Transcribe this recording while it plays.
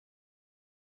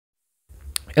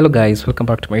Hello guys, welcome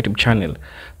back to my YouTube channel.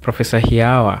 Professor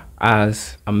Hiawa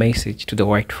has a message to the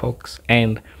white folks,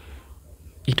 and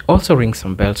it also rings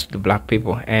some bells to the black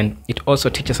people, and it also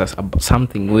teaches us about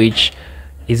something which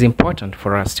is important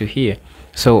for us to hear.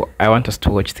 So I want us to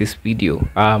watch this video.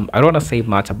 I don't want to say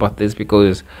much about this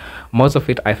because most of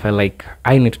it I feel like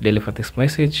I need to deliver this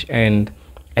message, and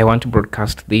I want to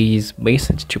broadcast this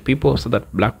message to people so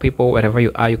that black people, wherever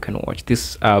you are, you can watch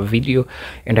this video,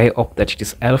 and I hope that it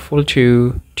is helpful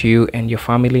to you and your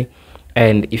family.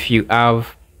 And if you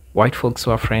have white folks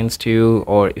who are friends too,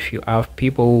 or if you have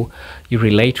people you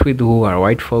relate with who are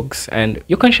white folks, and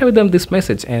you can share with them this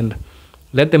message and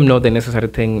let them know the necessary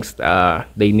things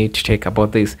they need to take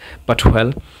about this. But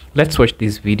well, let's watch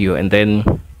this video, and then,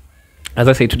 as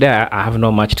I say, today I have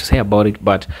not much to say about it,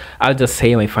 but I'll just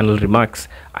say my final remarks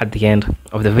at the end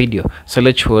of the video. So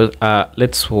let's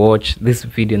watch this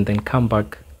video and then come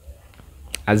back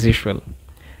as usual.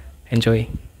 Enjoy.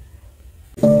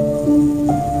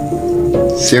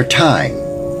 Their time,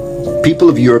 people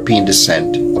of European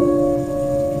descent,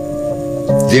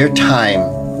 their time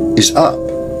is up.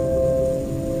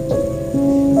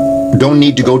 Don't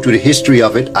need to go to the history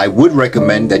of it. I would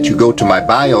recommend that you go to my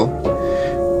bio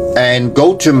and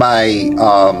go to my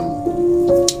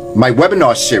my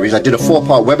webinar series. I did a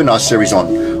 4-part webinar series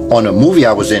on a movie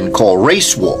I was in called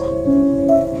Race War,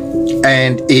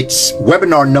 and it's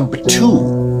webinar number 2,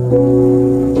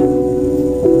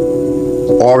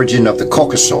 Origin of the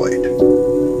Caucasoid.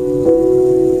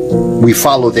 We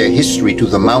follow their history to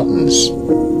the mountains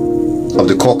of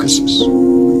the Caucasus,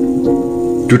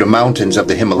 to the mountains of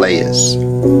the Himalayas,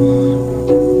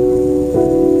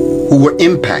 who were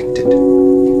impacted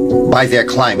by their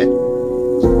climate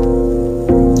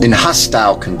in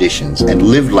hostile conditions and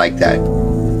lived like that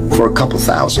for a couple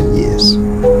thousand years.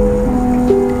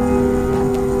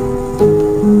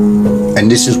 And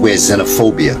this is where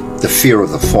xenophobia, the fear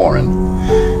of the foreign,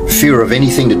 fear of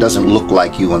anything that doesn't look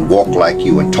like you and walk like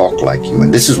you and talk like you.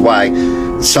 And this is why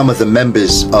some of the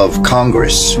members of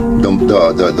Congress,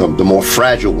 the more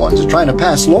fragile ones, are trying to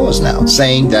pass laws now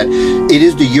saying that it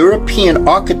is the European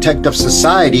architect of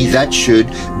society that should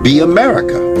be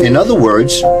America. In other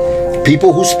words,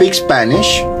 people who speak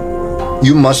Spanish,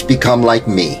 you must become like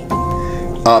me.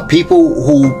 People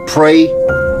who pray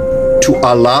to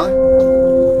Allah,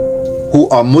 who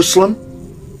are Muslim,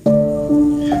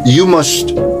 you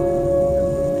must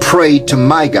pray to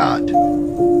my God.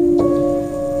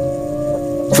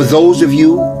 For those of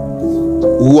you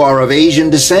who are of Asian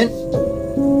descent,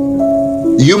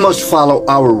 you must follow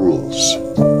our rules.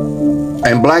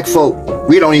 And black folk,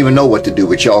 we don't even know what to do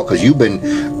with y'all because you've been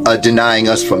denying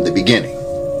us from the beginning.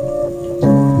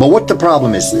 But what the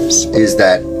problem is this, is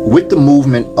that with the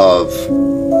movement of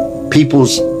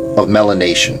peoples of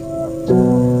melanation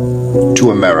to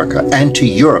America and to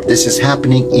Europe, this is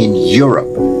happening in Europe.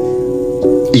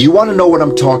 You want to know what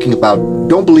I'm talking about?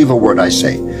 Don't believe a word I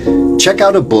say. Check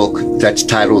out a book that's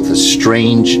titled The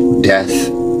Strange Death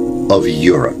of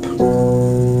Europe.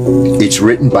 It's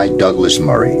written by Douglas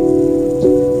Murray.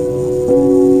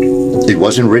 It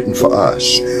wasn't written for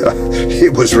us.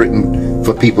 It was written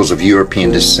for peoples of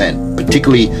European descent,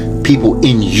 particularly people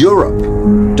in Europe,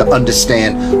 to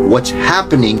understand what's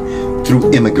happening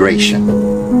through immigration.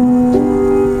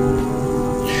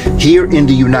 Here in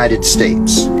the United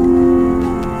States,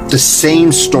 the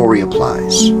same story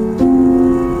applies.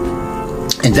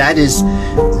 And that is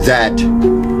that,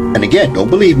 and again, don't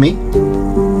believe me,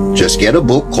 just get a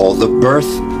book called The Birth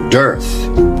Dearth.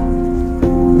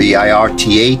 Birthdearth.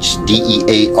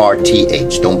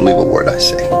 Don't believe a word I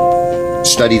say.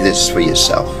 Study this for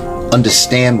yourself.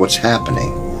 Understand what's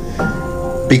happening.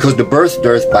 Because The Birth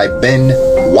Dearth by Ben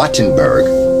Wattenberg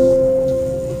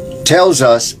tells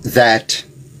us that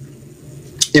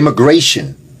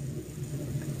immigration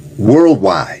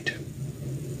worldwide.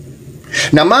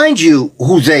 Now, mind you,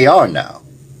 who they are now.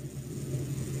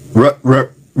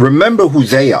 Remember who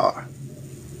they are.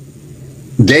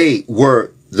 They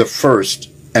were the first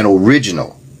and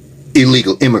original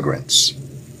illegal immigrants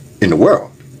in the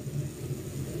world.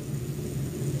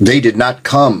 They did not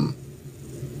come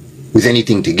with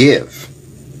anything to give.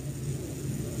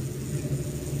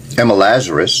 Emma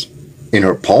Lazarus, in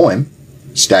her poem,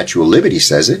 Statue of Liberty,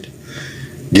 says it.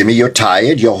 Give me your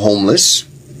tired, you're homeless,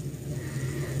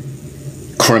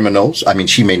 criminals. I mean,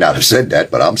 she may not have said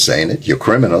that, but I'm saying it. You're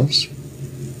criminals.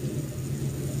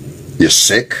 You're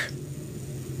sick.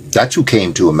 That's who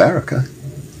came to America.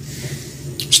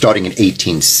 Starting in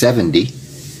 1870,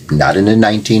 not in the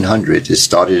 1900s. It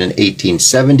started in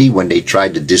 1870 when they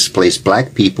tried to displace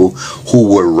black people who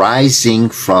were rising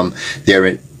from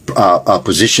their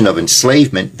position of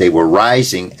enslavement, they were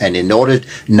rising, and in order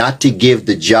not to give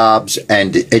the jobs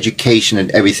and the education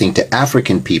and everything to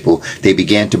African people, they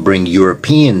began to bring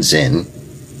Europeans in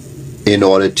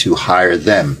order to hire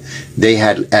them. They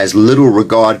had as little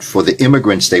regard for the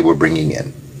immigrants they were bringing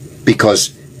in,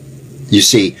 because you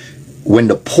see, when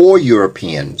the poor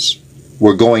Europeans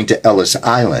were going to Ellis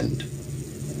Island,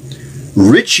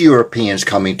 rich Europeans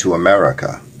coming to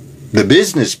America, the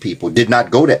business people did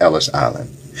not go to Ellis Island.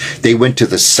 They went to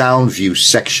the Soundview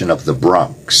section of the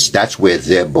Bronx. That's where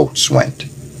their boats went,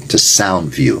 to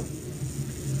Soundview.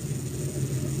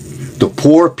 The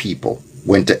poor people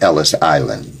went to Ellis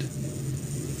Island.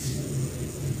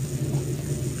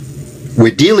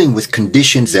 We're dealing with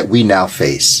conditions that we now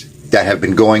face that have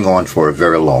been going on for a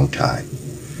very long time.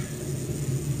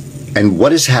 And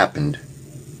what has happened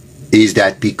is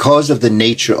that because of the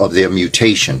nature of their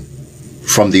mutation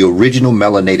from the original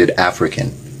melanated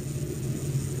African,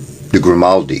 the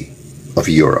Grimaldi of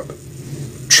Europe,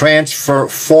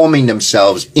 transforming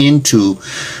themselves into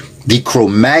the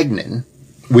Cro-Magnon,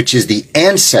 which is the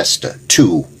ancestor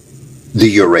to the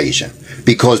Eurasian,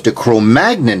 because the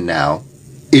Cro-Magnon now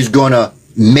is going to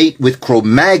mate with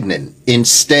Cro-Magnon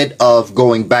instead of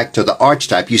going back to the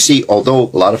archetype. You see, although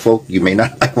a lot of folk, you may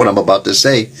not like what I'm about to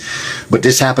say, but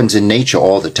this happens in nature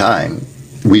all the time.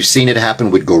 We've seen it happen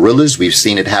with gorillas. We've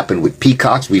seen it happen with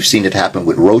peacocks. We've seen it happen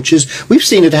with roaches. We've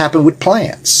seen it happen with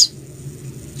plants.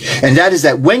 And that is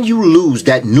that when you lose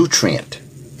that nutrient,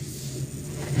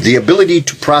 the ability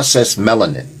to process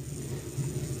melanin,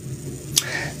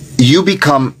 you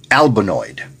become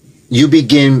albinoid. You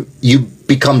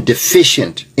become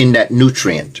deficient in that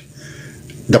nutrient.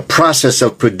 The process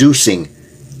of producing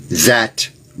that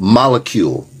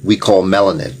molecule we call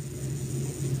melanin.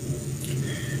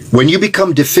 When you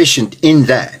become deficient in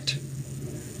that,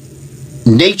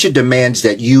 nature demands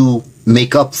that you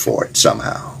make up for it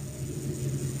somehow.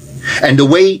 And the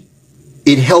way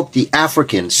it helped the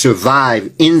Africans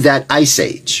survive in that ice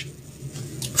age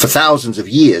for thousands of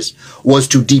years was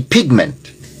to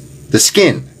depigment the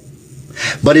skin.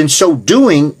 But in so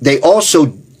doing, they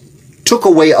also took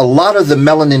away a lot of the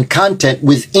melanin content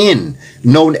within,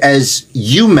 known as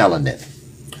eumelanin,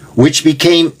 which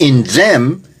became in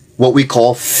them what we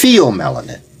call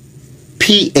pheomelanin.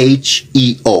 Pheomelanin.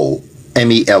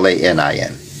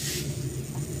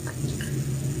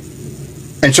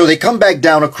 And so they come back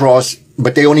down across,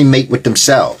 but they only mate with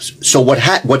themselves. So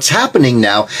what's happening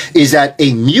now is that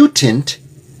a mutant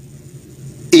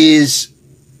is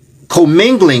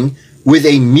commingling with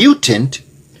a mutant,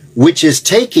 which is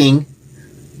taking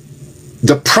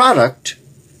the product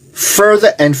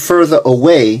further and further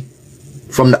away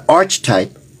from the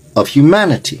archetype of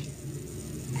humanity.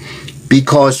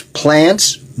 Because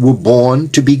plants were born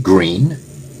to be green,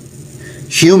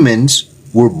 humans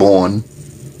were born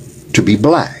to be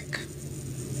black.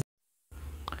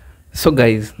 So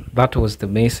guys, that was the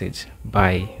message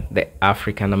by the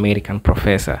African American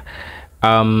professor.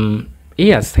 He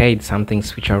has said some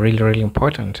things which are really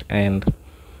important, and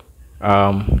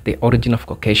the origin of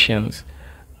Caucasians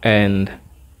and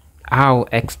how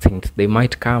extinct they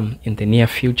might come in the near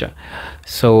future.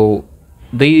 So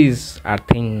these are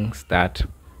things that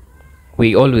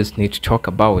we always need to talk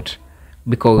about,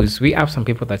 because we have some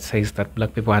people that says that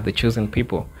black people are the chosen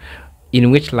people.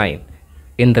 In which line?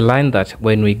 In the line that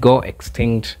when we go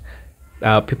extinct,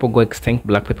 people go extinct,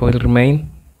 black people will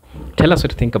remain. Tell us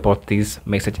what you think about this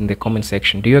message in the comment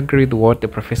section. Do you agree with what the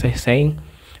professor is saying?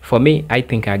 For me, I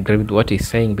think I agree with what he's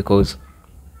saying, because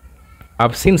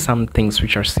I've seen some things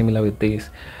which are similar with this.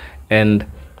 And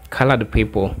colored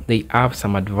people, they have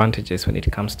some advantages when it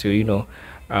comes to, you know,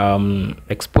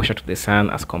 exposure to the sun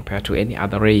as compared to any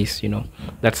other race. You know,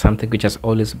 that's something which has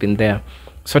always been there.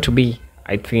 So to me,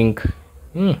 I think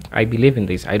I believe in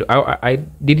this. I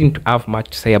didn't have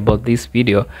much to say about this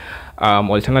video.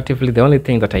 Alternatively, the only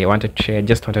thing that I wanted to share,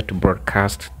 just wanted to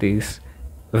broadcast this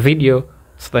video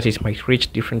so that it might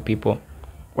reach different people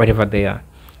wherever they are.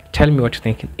 Tell me what you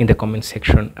think in the comment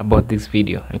section about this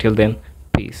video. Until then,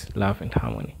 peace, love, and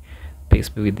harmony. Peace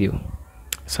be with you.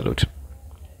 Salute.